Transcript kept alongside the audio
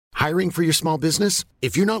Hiring for your small business?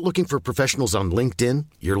 If you're not looking for professionals on LinkedIn,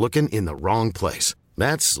 you're looking in the wrong place.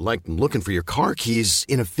 That's like looking for your car keys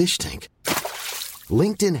in a fish tank.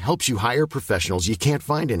 LinkedIn helps you hire professionals you can't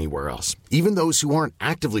find anywhere else, even those who aren't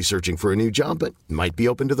actively searching for a new job but might be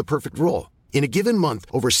open to the perfect role. In a given month,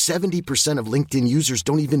 over 70% of LinkedIn users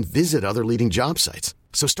don't even visit other leading job sites.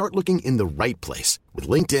 So start looking in the right place. With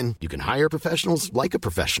LinkedIn, you can hire professionals like a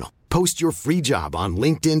professional. Post your free job on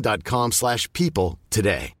linkedin.com/people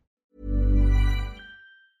today.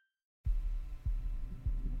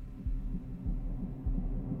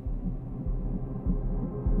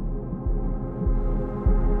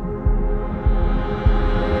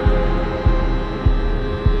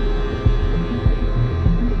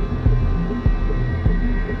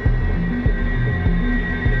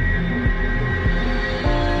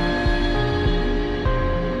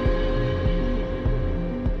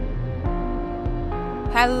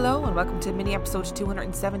 Hello and welcome to mini episode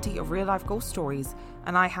 270 of Real Life Ghost Stories,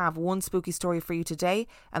 and I have one spooky story for you today,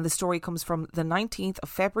 and the story comes from the 19th of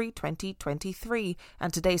February 2023,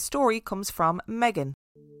 and today's story comes from Megan.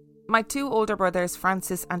 My two older brothers,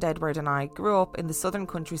 Francis and Edward, and I grew up in the southern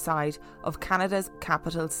countryside of Canada's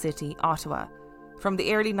capital city, Ottawa, from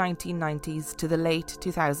the early 1990s to the late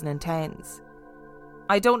 2010s.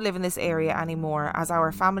 I don't live in this area anymore as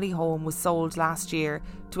our family home was sold last year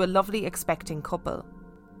to a lovely expecting couple.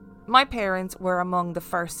 My parents were among the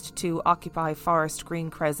first to occupy Forest Green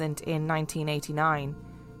Crescent in 1989,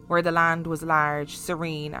 where the land was large,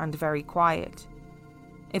 serene and very quiet.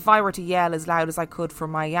 If I were to yell as loud as I could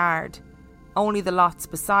from my yard, only the lots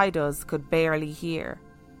beside us could barely hear.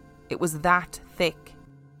 It was that thick.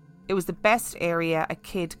 It was the best area a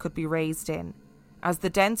kid could be raised in, as the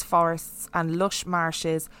dense forests and lush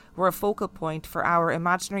marshes were a focal point for our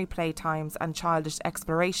imaginary playtimes and childish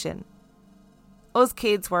exploration. Us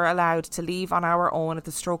kids were allowed to leave on our own at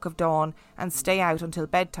the stroke of dawn and stay out until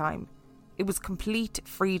bedtime. It was complete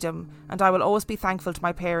freedom, and I will always be thankful to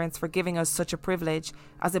my parents for giving us such a privilege,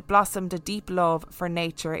 as it blossomed a deep love for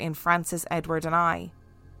nature in Francis, Edward and I.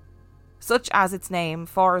 Such as its name,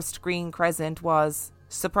 Forest Green Crescent was,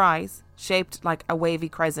 surprise, shaped like a wavy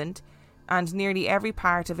crescent, and nearly every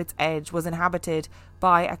part of its edge was inhabited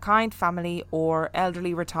by a kind family or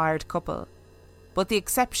elderly retired couple. But the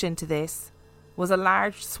exception to this was a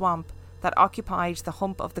large swamp that occupied the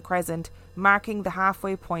hump of the crescent, marking the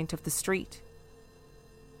halfway point of the street.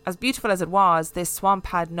 As beautiful as it was, this swamp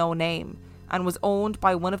had no name and was owned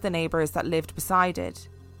by one of the neighbours that lived beside it.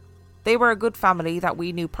 They were a good family that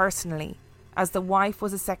we knew personally, as the wife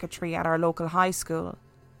was a secretary at our local high school.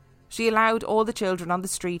 She allowed all the children on the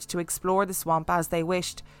street to explore the swamp as they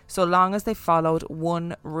wished, so long as they followed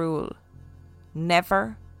one rule: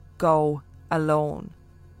 never go alone.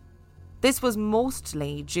 This was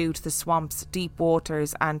mostly due to the swamp's deep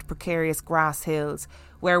waters and precarious grass hills,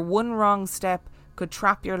 where one wrong step could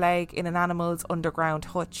trap your leg in an animal's underground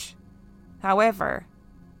hutch. However,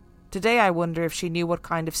 today I wonder if she knew what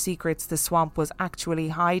kind of secrets the swamp was actually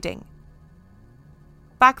hiding.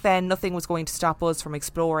 Back then, nothing was going to stop us from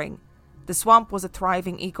exploring. The swamp was a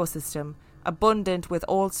thriving ecosystem, abundant with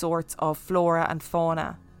all sorts of flora and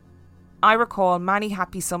fauna. I recall many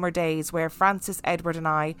happy summer days where Francis, Edward and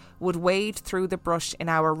I would wade through the brush in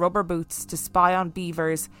our rubber boots to spy on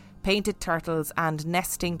beavers, painted turtles and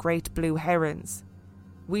nesting great blue herons.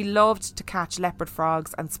 We loved to catch leopard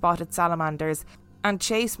frogs and spotted salamanders and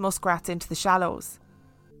chase muskrats into the shallows.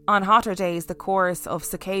 On hotter days, the chorus of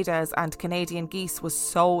cicadas and Canadian geese was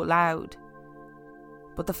so loud.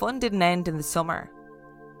 But the fun didn't end in the summer.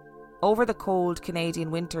 Over the cold Canadian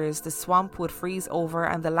winters, the swamp would freeze over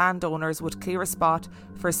and the landowners would clear a spot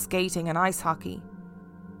for skating and ice hockey.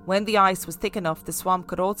 When the ice was thick enough, the swamp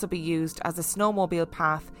could also be used as a snowmobile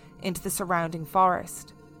path into the surrounding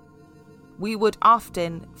forest. We would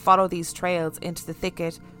often follow these trails into the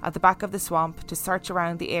thicket at the back of the swamp to search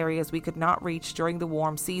around the areas we could not reach during the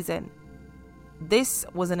warm season. This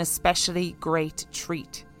was an especially great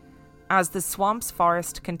treat, as the swamp's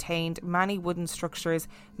forest contained many wooden structures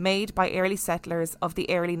made by early settlers of the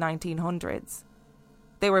early 1900s.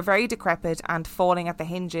 They were very decrepit and falling at the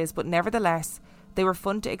hinges, but nevertheless, they were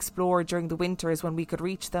fun to explore during the winters when we could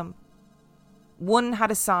reach them. One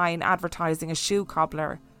had a sign advertising a shoe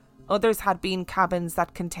cobbler. Others had been cabins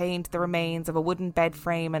that contained the remains of a wooden bed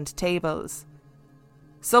frame and tables.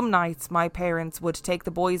 Some nights my parents would take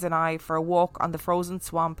the boys and I for a walk on the frozen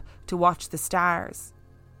swamp to watch the stars.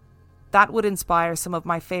 That would inspire some of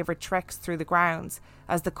my favourite treks through the grounds,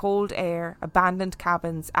 as the cold air, abandoned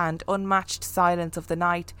cabins and unmatched silence of the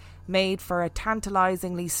night made for a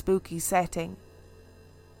tantalisingly spooky setting.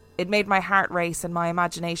 It made my heart race and my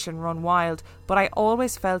imagination run wild, but I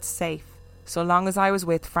always felt safe, so long as I was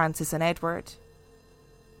with Francis and Edward.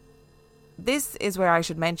 This is where I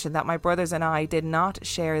should mention that my brothers and I did not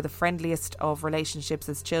share the friendliest of relationships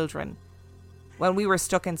as children. When we were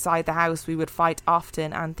stuck inside the house, we would fight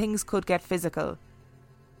often and things could get physical.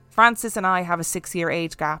 Francis and I have a 6-year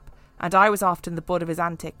age gap, and I was often the butt of his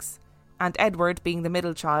antics, and Edward, being the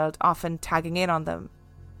middle child, often tagging in on them.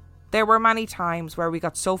 There were many times where we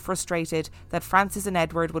got so frustrated that Francis and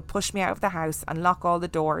Edward would push me out of the house and lock all the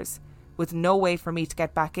doors, with no way for me to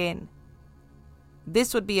get back in.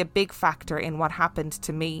 This would be a big factor in what happened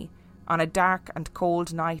to me on a dark and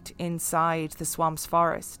cold night inside the swamp's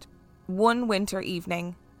forest. One winter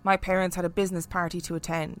evening, my parents had a business party to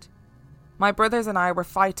attend. My brothers and I were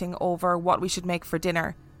fighting over what we should make for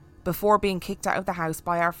dinner, before being kicked out of the house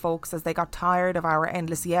by our folks as they got tired of our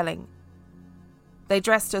endless yelling. They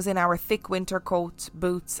dressed us in our thick winter coats,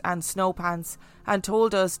 boots and snow pants and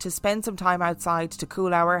told us to spend some time outside to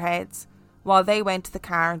cool our heads, while they went to the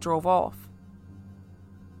car and drove off.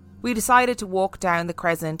 We decided to walk down the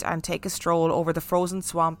crescent and take a stroll over the frozen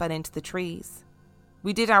swamp and into the trees.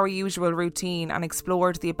 We did our usual routine and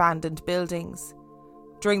explored the abandoned buildings.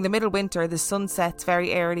 During the middle winter, the sun sets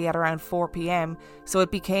very early at around 4 p.m, so it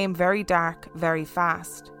became very dark very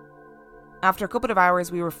fast. After a couple of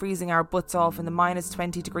hours, we were freezing our butts off in the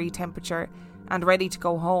 -20-degree temperature and ready to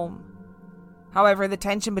go home. However, the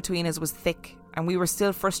tension between us was thick, and we were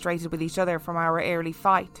still frustrated with each other from our early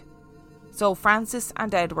fight. So Francis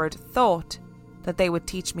and Edward thought that they would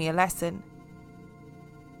teach me a lesson.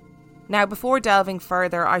 Now, before delving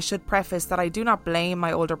further, I should preface that I do not blame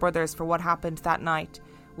my older brothers for what happened that night.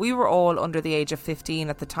 We were all under the age of 15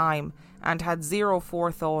 at the time and had zero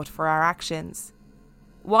forethought for our actions.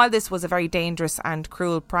 While this was a very dangerous and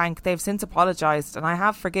cruel prank, they've since apologised and I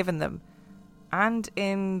have forgiven them. And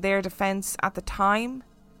in their defence at the time,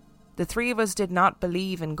 the three of us did not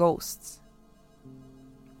believe in ghosts.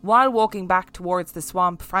 While walking back towards the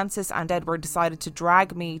swamp, Francis and Edward decided to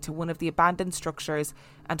drag me to one of the abandoned structures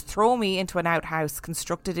and throw me into an outhouse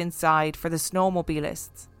constructed inside for the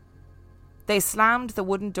snowmobilists. They slammed the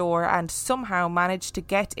wooden door and somehow managed to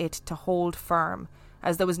get it to hold firm,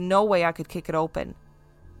 as there was no way I could kick it open.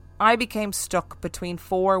 I became stuck between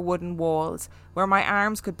 4 wooden walls where my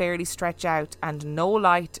arms could barely stretch out and no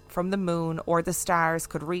light from the moon or the stars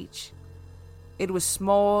could reach. It was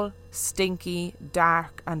small, stinky,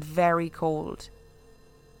 dark and very cold.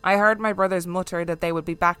 I heard my brothers mutter that they would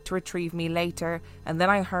be back to retrieve me later, and then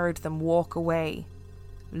I heard them walk away,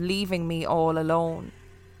 leaving me all alone.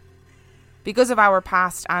 Because of our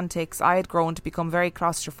past antics, I had grown to become very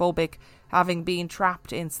claustrophobic, having been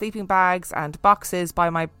trapped in sleeping bags and boxes by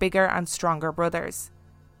my bigger and stronger brothers.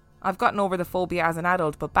 I've gotten over the phobia as an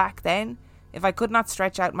adult, but back then, if I could not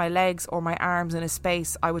stretch out my legs or my arms in a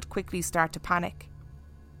space, I would quickly start to panic.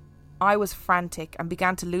 I was frantic and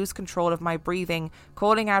began to lose control of my breathing,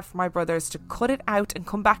 calling out for my brothers to cut it out and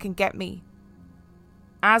come back and get me.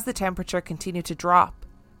 As the temperature continued to drop,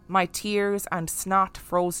 my tears and snot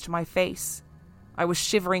froze to my face. I was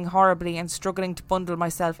shivering horribly and struggling to bundle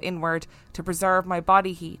myself inward to preserve my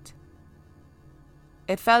body heat.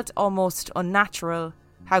 It felt almost unnatural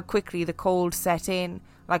how quickly the cold set in,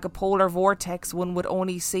 like a polar vortex one would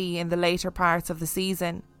only see in the later parts of the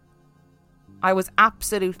season. I was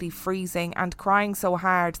absolutely freezing and crying so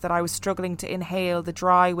hard that I was struggling to inhale the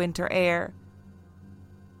dry winter air.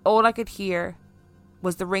 All I could hear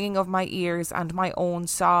was the ringing of my ears and my own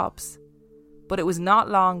sobs, but it was not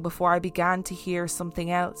long before I began to hear something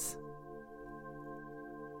else.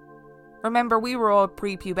 Remember, we were all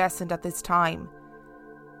prepubescent at this time,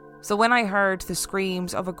 so when I heard the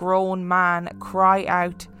screams of a grown man cry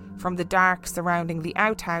out from the dark surrounding the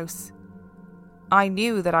outhouse, I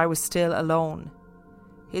knew that I was still alone.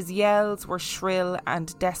 His yells were shrill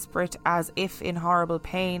and desperate, as if in horrible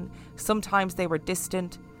pain. Sometimes they were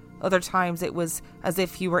distant, other times it was as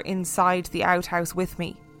if he were inside the outhouse with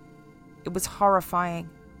me. It was horrifying,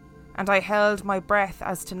 and I held my breath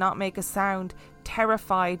as to not make a sound,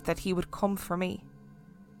 terrified that he would come for me.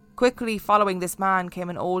 Quickly following this man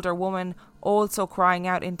came an older woman, also crying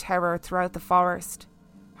out in terror throughout the forest.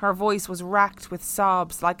 Her voice was racked with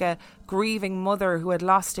sobs, like a grieving mother who had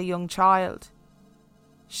lost a young child.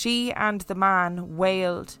 She and the man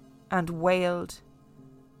wailed and wailed.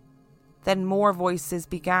 Then more voices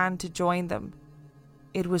began to join them.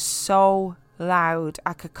 It was so loud,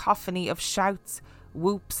 a cacophony of shouts,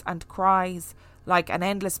 whoops and cries, like an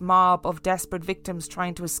endless mob of desperate victims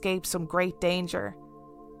trying to escape some great danger.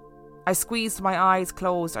 I squeezed my eyes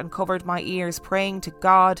closed and covered my ears, praying to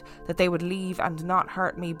God that they would leave and not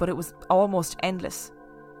hurt me, but it was almost endless.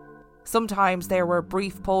 Sometimes there were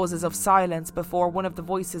brief pauses of silence before one of the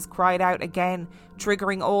voices cried out again,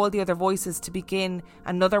 triggering all the other voices to begin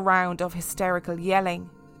another round of hysterical yelling.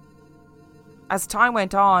 As time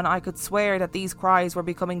went on, I could swear that these cries were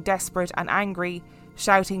becoming desperate and angry,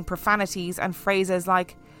 shouting profanities and phrases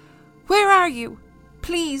like, "Where are you?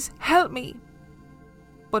 Please help me."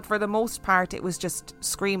 But for the most part it was just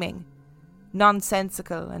screaming,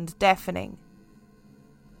 nonsensical and deafening.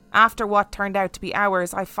 After what turned out to be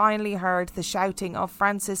hours, I finally heard the shouting of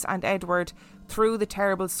Francis and Edward through the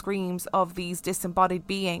terrible screams of these disembodied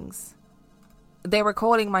beings. They were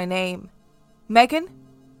calling my name. "Megan?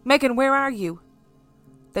 Megan, where are you?"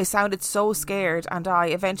 They sounded so scared, and I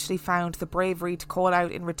eventually found the bravery to call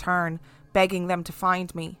out in return, begging them to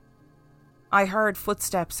find me. I heard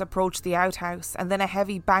footsteps approach the outhouse, and then a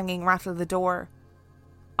heavy banging rattled the door.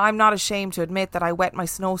 I'm not ashamed to admit that I wet my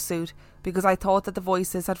snowsuit because I thought that the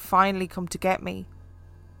voices had finally come to get me.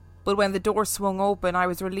 But when the door swung open, I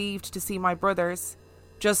was relieved to see my brothers,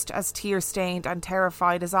 just as tear-stained and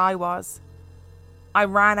terrified as I was. I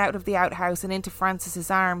ran out of the outhouse and into Francis's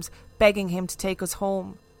arms, begging him to take us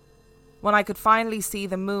home. When I could finally see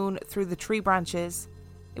the moon through the tree branches,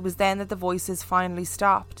 it was then that the voices finally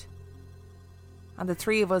stopped. And the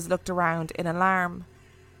three of us looked around in alarm.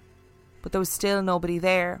 But there was still nobody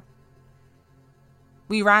there.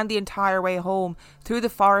 We ran the entire way home, through the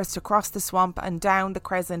forest, across the swamp and down the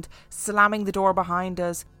crescent, slamming the door behind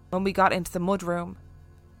us when we got into the mudroom.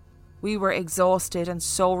 We were exhausted and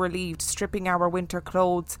so relieved, stripping our winter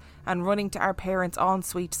clothes and running to our parents'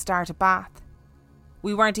 ensuite to start a bath.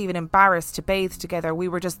 We weren't even embarrassed to bathe together, we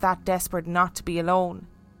were just that desperate not to be alone.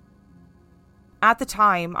 At the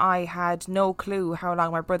time, I had no clue how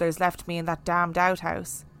long my brothers left me in that damned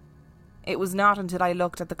outhouse. It was not until I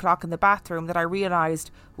looked at the clock in the bathroom that I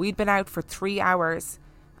realised we'd been out for 3 hours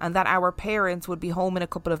and that our parents would be home in a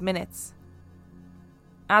couple of minutes.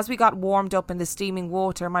 As we got warmed up in the steaming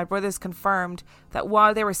water, my brothers confirmed that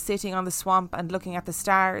while they were sitting on the swamp and looking at the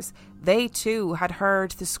stars, they too had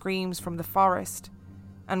heard the screams from the forest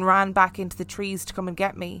and ran back into the trees to come and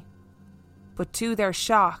get me. But to their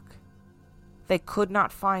shock, they could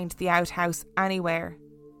not find the outhouse anywhere.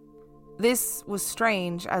 This was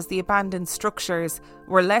strange, as the abandoned structures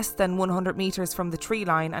were less than 100 metres from the tree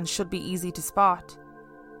line and should be easy to spot.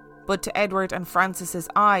 But to Edward and Francis's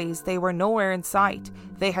eyes, they were nowhere in sight.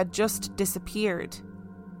 They had just disappeared.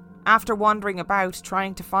 After wandering about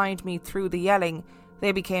trying to find me through the yelling,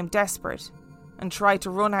 they became desperate and tried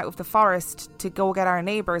to run out of the forest to go get our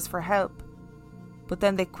neighbours for help. But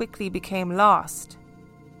then they quickly became lost.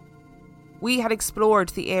 We had explored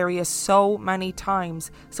the area so many times,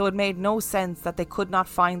 so it made no sense that they could not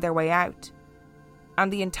find their way out.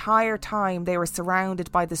 And the entire time they were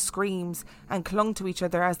surrounded by the screams and clung to each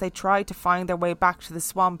other as they tried to find their way back to the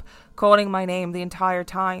swamp, calling my name the entire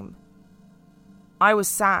time. I was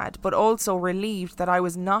sad, but also relieved that I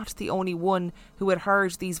was not the only one who had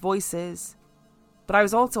heard these voices. But I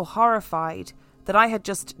was also horrified that I had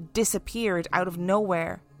just disappeared out of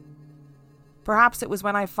nowhere. Perhaps it was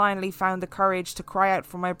when I finally found the courage to cry out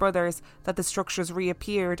for my brothers that the structures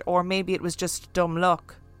reappeared, or maybe it was just dumb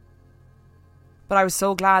luck. But I was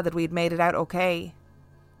so glad that we'd made it out okay.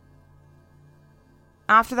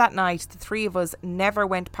 After that night, the three of us never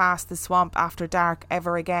went past the swamp after dark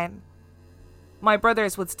ever again. My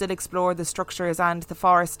brothers would still explore the structures and the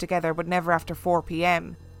forest together, but never after 4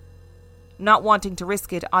 p.m. Not wanting to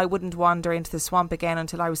risk it, I wouldn't wander into the swamp again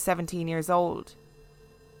until I was 17 years old.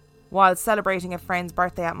 While celebrating a friend's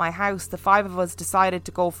birthday at my house, the 5 of us decided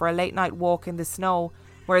to go for a late night walk in the snow,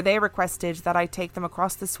 where they requested that I take them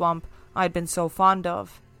across the swamp I'd been so fond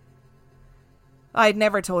of. I'd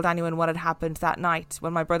never told anyone what had happened that night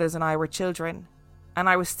when my brothers and I were children, and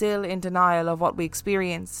I was still in denial of what we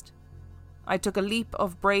experienced. I took a leap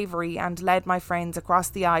of bravery and led my friends across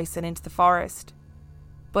the ice and into the forest.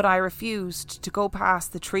 But I refused to go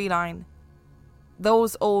past the tree line.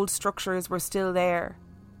 Those old structures were still there,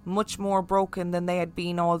 much more broken than they had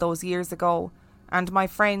been all those years ago, and my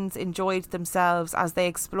friends enjoyed themselves as they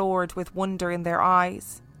explored with wonder in their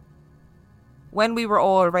eyes. When we were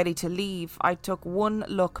all ready to leave, I took one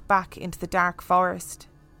look back into the dark forest.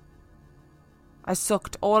 I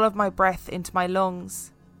sucked all of my breath into my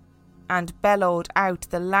lungs and bellowed out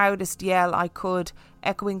the loudest yell I could,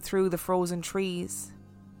 echoing through the frozen trees.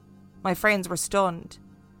 My friends were stunned,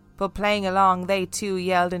 but playing along, they too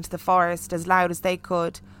yelled into the forest as loud as they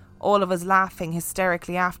could, all of us laughing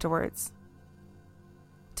hysterically afterwards.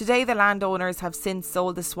 Today the landowners have since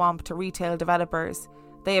sold the swamp to retail developers.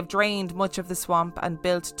 They have drained much of the swamp and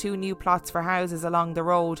built 2 new plots for houses along the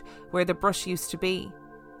road where the brush used to be.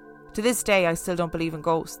 To this day I still don't believe in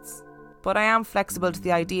ghosts. But I am flexible to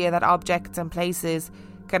the idea that objects and places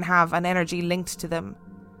can have an energy linked to them,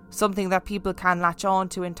 something that people can latch on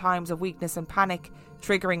to in times of weakness and panic,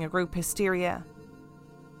 triggering a group hysteria.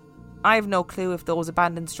 I have no clue if those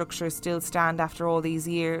abandoned structures still stand after all these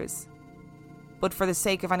years. But for the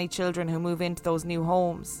sake of any children who move into those new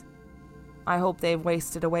homes, I hope they've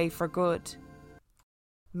wasted away for good.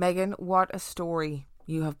 Megan, what a story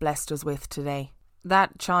you have blessed us with today.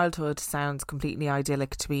 That childhood sounds completely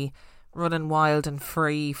idyllic to me, running wild and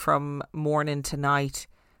free from morning to night,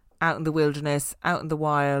 out in the wilderness, out in the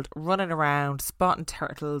wild, running around, spotting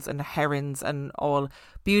turtles and herons and all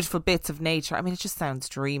beautiful bits of nature. I mean, it just sounds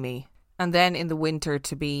dreamy. And then in the winter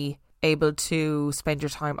to be able to spend your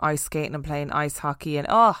time ice skating and playing ice hockey and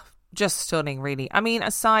just stunning, really. I mean,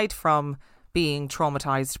 aside from being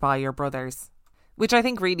traumatised by your brothers, which I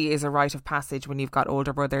think really is a rite of passage when you've got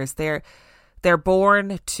older brothers. They're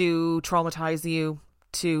born to traumatise you,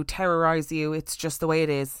 to terrorise you. It's just the way it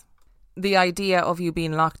is. The idea of you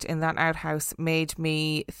being locked in that outhouse made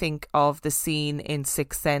me think of the scene in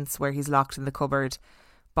Sixth Sense where he's locked in the cupboard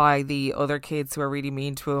by the other kids who are really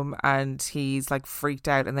mean to him, and he's like freaked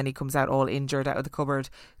out, and then he comes out all injured out of the cupboard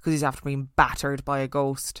because he's after being battered by a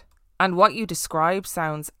ghost. And what you describe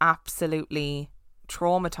sounds absolutely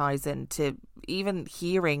traumatizing, to even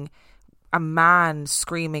hearing a man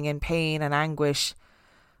screaming in pain and anguish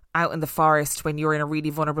out in the forest when you're in a really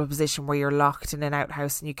vulnerable position where you're locked in an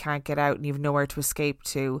outhouse and you can't get out and you've nowhere to escape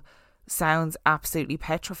to, sounds absolutely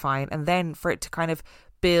petrifying. And then for it to kind of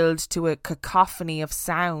build to a cacophony of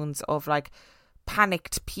sounds of like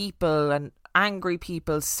panicked people and angry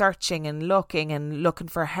people searching and looking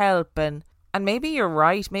for help, and maybe you're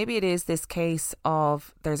right, maybe it is this case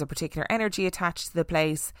of there's a particular energy attached to the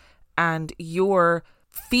place and your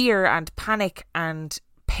fear and panic and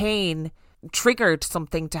pain triggered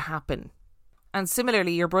something to happen. And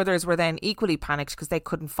similarly, your brothers were then equally panicked because they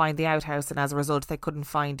couldn't find the outhouse, and as a result they couldn't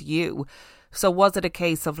find you. So was it a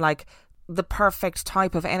case of like the perfect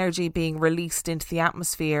type of energy being released into the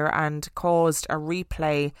atmosphere and caused a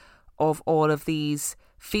replay of all of these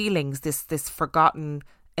feelings, this forgotten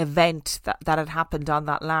event that had happened on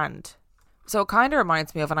that land? So it kind of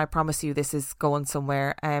reminds me of, and I promise you this is going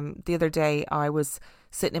somewhere, the other day I was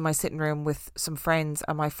sitting in my sitting room with some friends,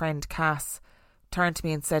 and my friend Cass turned to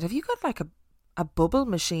me and said, "Have you got like a bubble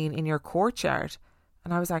machine in your courtyard?"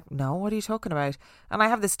 And I was like, "No, what are you talking about?" And I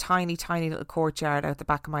have this tiny little courtyard out the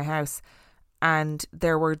back of my house, and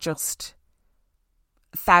there were just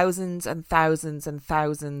thousands and thousands and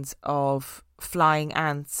thousands of flying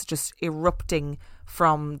ants just erupting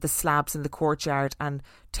from the slabs in the courtyard and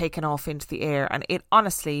taken off into the air. And it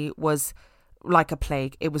honestly was like a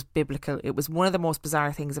plague. It was biblical. It was one of the most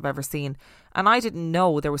bizarre things I've ever seen. And I didn't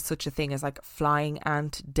know there was such a thing as like flying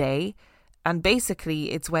ant day. And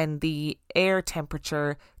basically it's when the air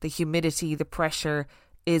temperature, the humidity, the pressure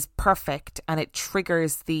is perfect, and it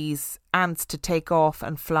triggers these ants to take off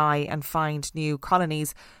and fly and find new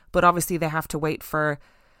colonies. But obviously they have to wait for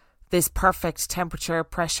this perfect temperature,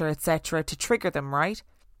 pressure, etc. to trigger them, right?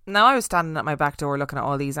 Now I was standing at my back door looking at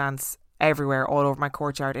all these ants everywhere, all over my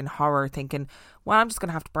courtyard in horror, thinking, well, I'm just going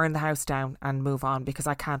to have to burn the house down and move on because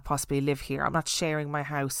I can't possibly live here. I'm not sharing my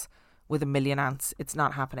house with a million ants. It's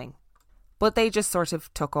not happening. But they just sort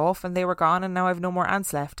of took off and they were gone, and now I have no more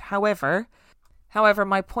ants left. However,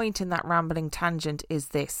 my point in that rambling tangent is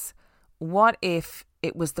this. What if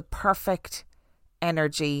it was the perfect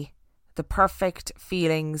energy, the perfect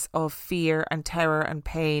feelings of fear and terror and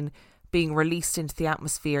pain being released into the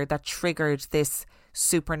atmosphere that triggered this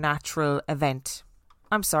supernatural event?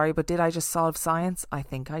 I'm sorry, but did I just solve science? I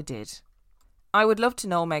think I did. I would love to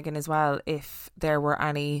know, Megan, as well, if there were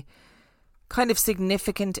any kind of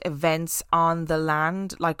significant events on the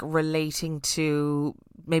land, like relating to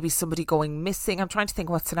maybe somebody going missing. I'm trying to think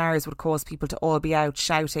what scenarios would cause people to all be out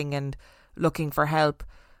shouting and looking for help,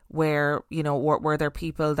 where, you know, were there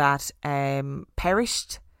people that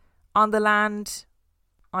perished on the land?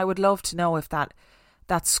 I would love to know if that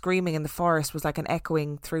screaming in the forest was like an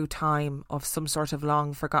echoing through time of some sort of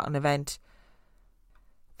long forgotten event.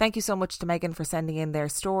 Thank you so much to Megan for sending in their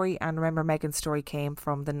story. And remember, Megan's story came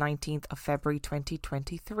from the 19th of February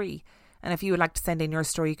 2023. And if you would like to send in your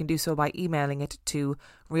story, you can do so by emailing it to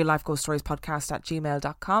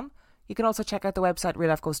reallifeghoststoriespodcast@gmail.com. You can also check out the website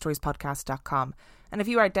reallifeghoststoriespodcast.com. And if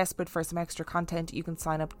you are desperate for some extra content, you can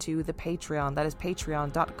sign up to the Patreon. That is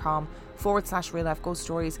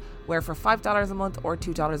patreon.com/reallifeghoststories, where for $5 a month or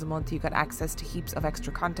 $2 a month, you get access to heaps of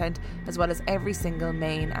extra content, as well as every single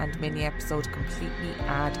main and mini episode completely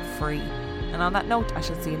ad-free. And on that note, I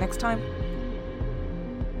shall see you next time.